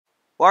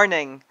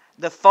Warning,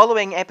 the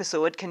following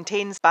episode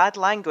contains bad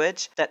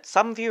language that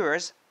some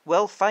viewers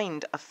will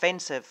find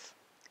offensive.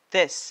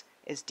 This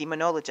is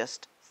Demonologist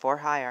for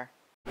Hire.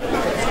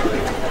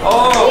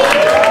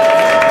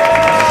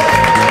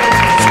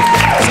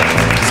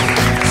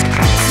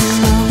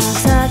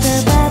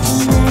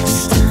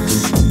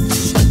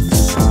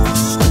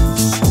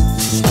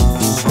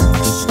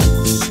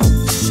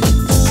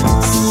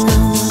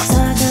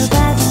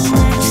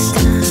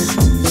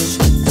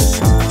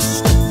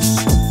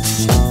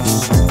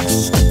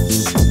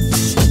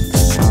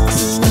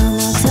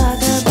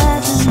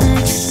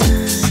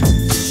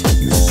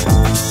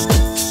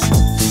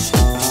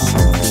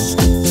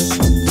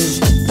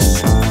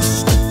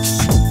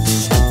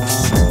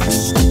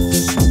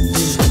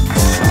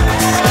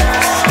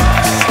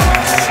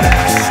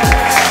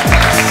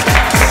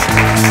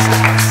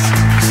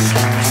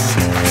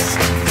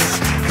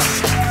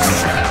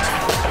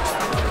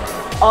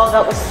 Oh,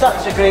 that was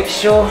such a great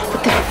show.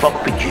 What the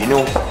fuck would you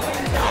know?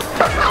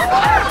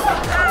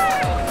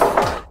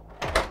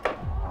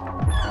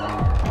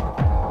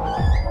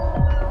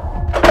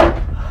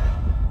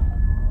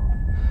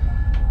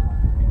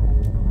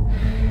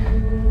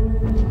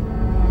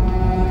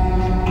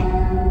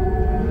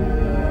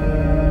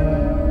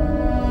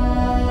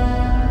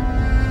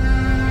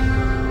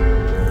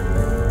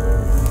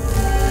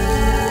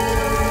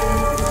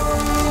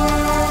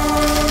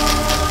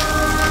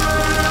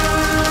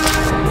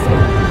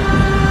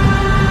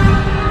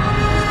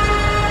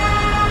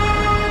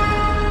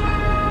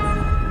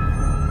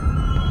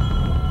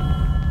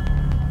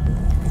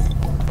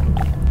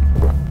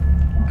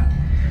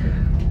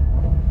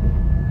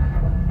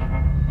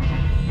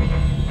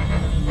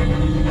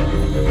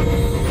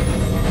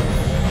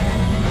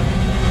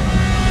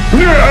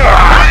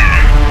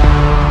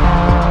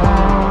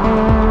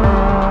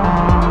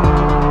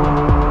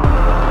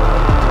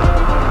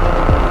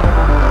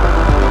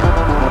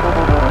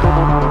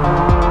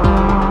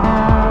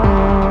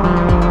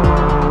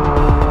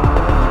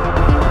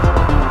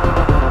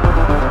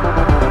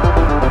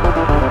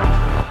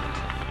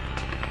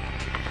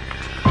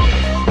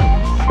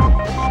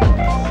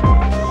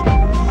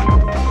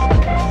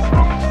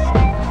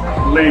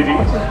 Ladies,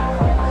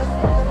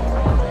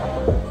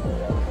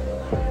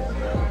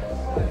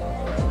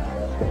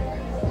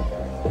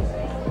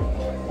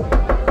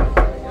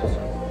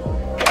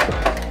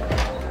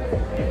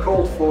 you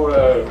called for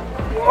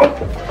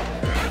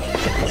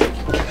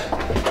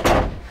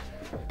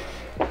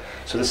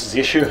So this is the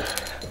issue?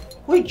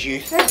 What'd you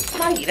think?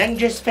 My ring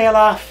just fell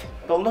off.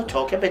 We'll not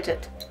talk about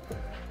it.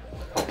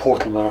 A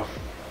portal now.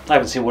 I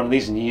haven't seen one of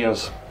these in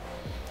years.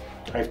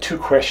 I have two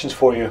questions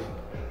for you.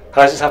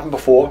 Has this happened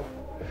before?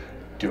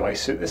 Do I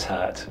suit this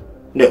hat?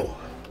 No.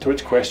 To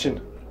which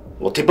question?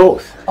 Well, to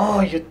both.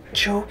 Oh, you're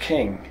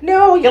joking.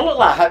 No, you look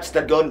like a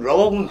hipster gone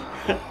wrong.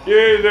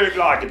 You look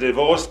like a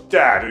divorced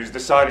dad who's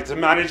decided to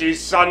manage his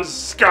son's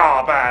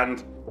ska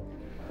band.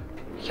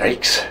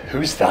 Yikes,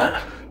 who's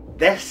that?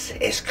 This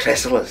is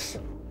Chrysalis.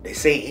 They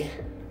say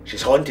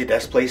she's haunted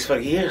this place for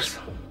years.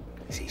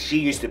 See, she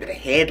used to be the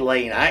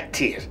headline act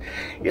here,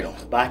 you know,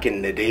 back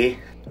in the day.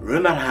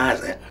 Rumour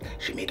has it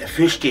she made a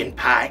fustian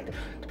pact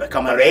to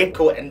become a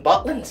redcoat in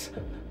Butlins.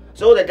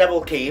 So the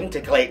devil came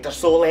to collect her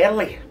soul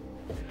early.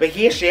 But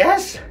here she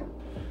is.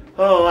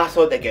 Oh, I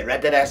thought they'd get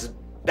rid of this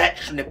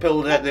bitch when they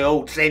pulled out the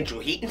old central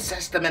heating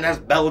system in this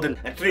building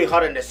and threw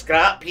her in the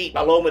scrap heap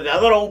along with the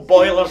other old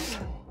boilers.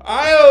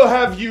 I'll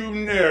have you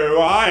know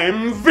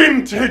I'm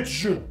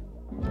vintage.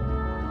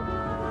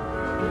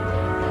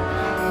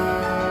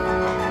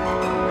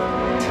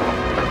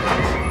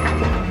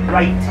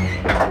 Right.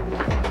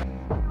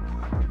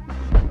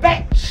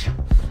 Bitch,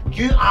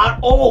 you are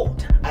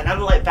old, and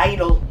unlike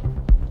vinyl,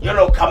 you're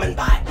not coming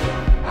back.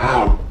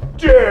 How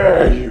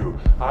dare you!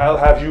 I'll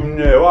have you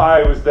know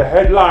I was the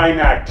headline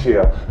act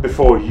here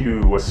before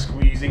you were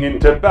squeezing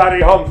into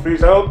Barry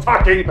Humphrey's old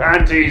tucking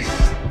panties.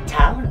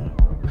 Talent?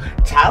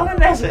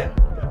 Talent, is it?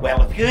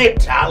 Well, if you had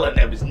talent,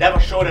 it was never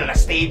shown on a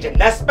stage in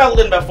this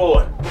building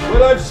before.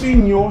 Well, I've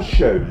seen your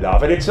show,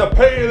 love, and it's a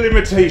pale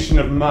imitation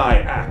of my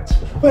act.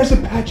 Where's the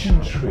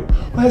pageantry?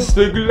 Where's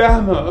the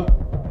glamour?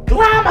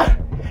 Glamour!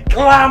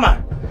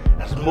 Glamour!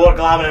 There's more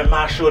glamour in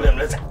my show than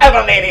there's ever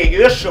in any of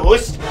your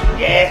shows.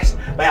 Yes,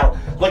 well,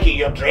 look at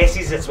your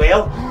dresses as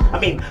well. I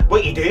mean,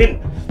 what you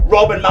doing?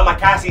 Robbing Mama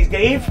Cassie's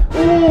grave?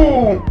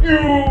 Ooh, you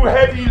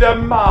Hedy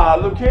Lamar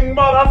looking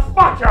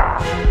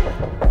motherfucker!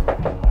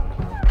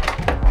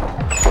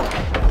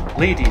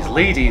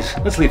 Ladies,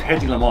 let's leave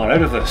Hedy Lamar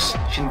out of this.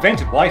 She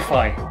invented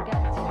Wi-Fi.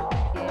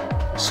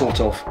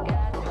 Sort of.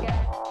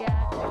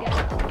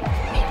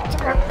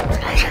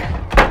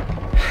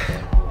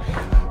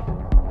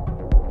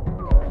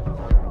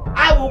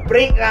 I will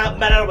break that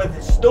mirror with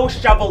the snow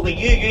shovel that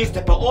you used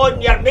to put on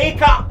your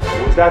makeup.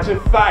 Is that a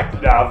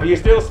fact, love? Are you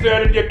still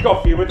stirring your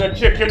coffee with a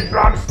chicken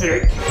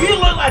drumstick? You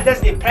look like a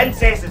Disney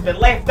princess has been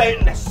left out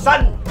in the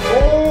sun.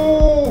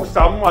 Oh,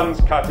 someone's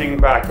cutting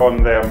back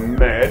on their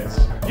meds.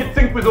 You'd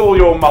think with all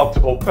your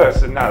multiple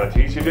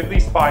personalities, you'd at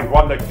least find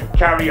one that could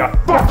carry a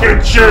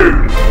fucking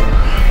tune!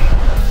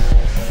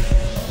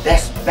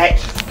 This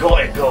Bitch,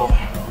 gotta go.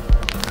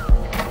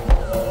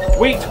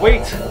 Wait!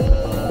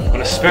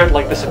 When a spirit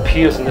like this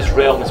appears in this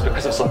realm, it's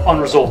because of some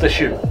unresolved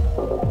issue.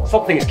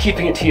 Something is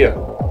keeping it here,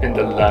 in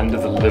the land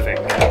of the living.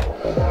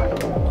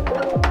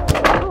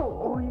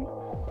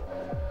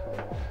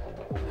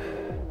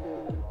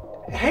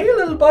 Hey,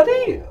 little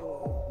buddy!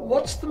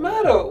 What's the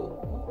matter?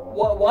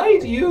 Why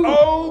do you...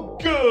 Oh,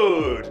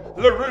 good!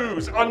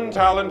 LaRue's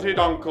untalented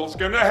uncle's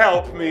gonna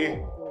help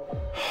me.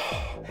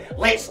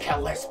 Let's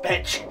kill this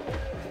bitch.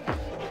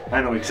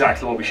 I know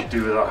exactly what we should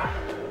do with her.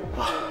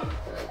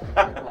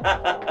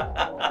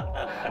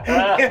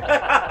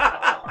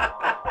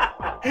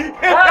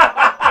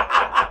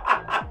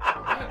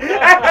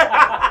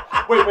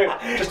 Wait,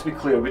 just to be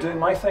clear, are we doing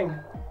my thing?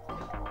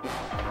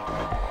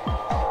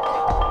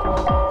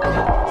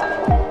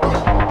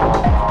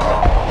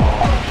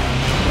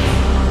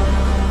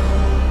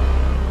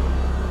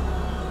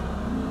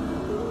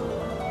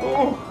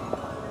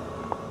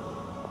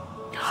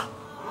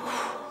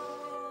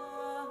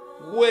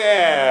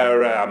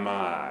 Where am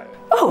I?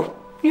 Oh,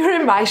 you're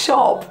in my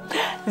shop.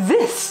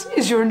 This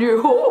is your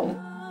new home.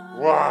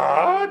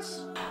 What?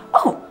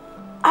 Oh,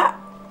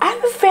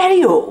 I'm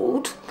very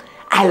old.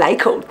 I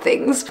like old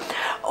things.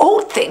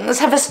 Old things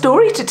have a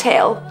story to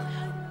tell.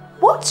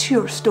 What's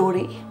your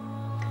story?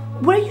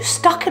 Were you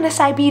stuck in a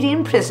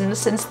Siberian prison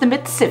since the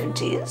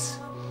mid-70s?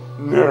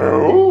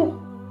 No.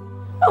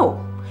 Oh,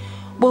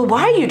 well,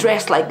 why are you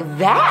dressed like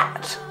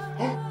that?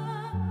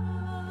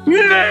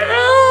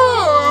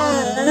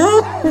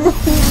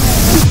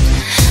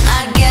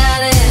 I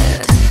got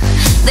it,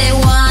 they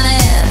want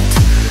it.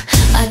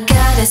 I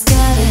got it,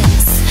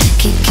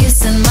 keep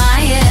kissing my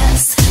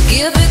ass.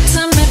 Give it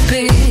to me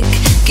big,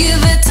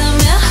 give it to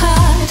me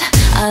hard.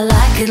 I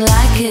like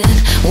it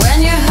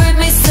when you hurt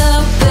me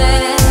so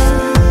bad.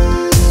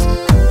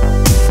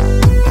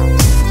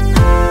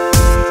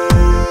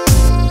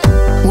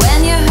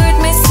 When you hurt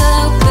me so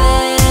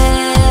bad.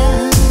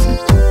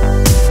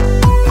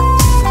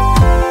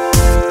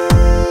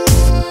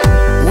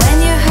 When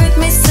you hurt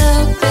me so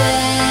bad.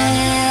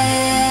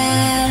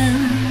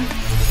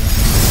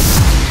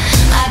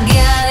 I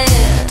got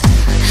it,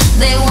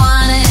 they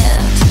want it.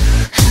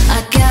 I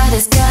got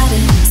it,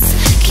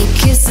 keep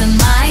kissing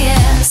my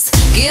ass.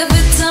 Give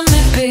it to me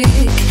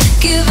big,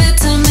 give it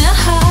to me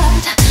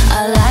hard.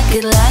 I like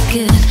it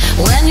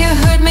when you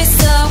hurt me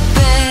so bad.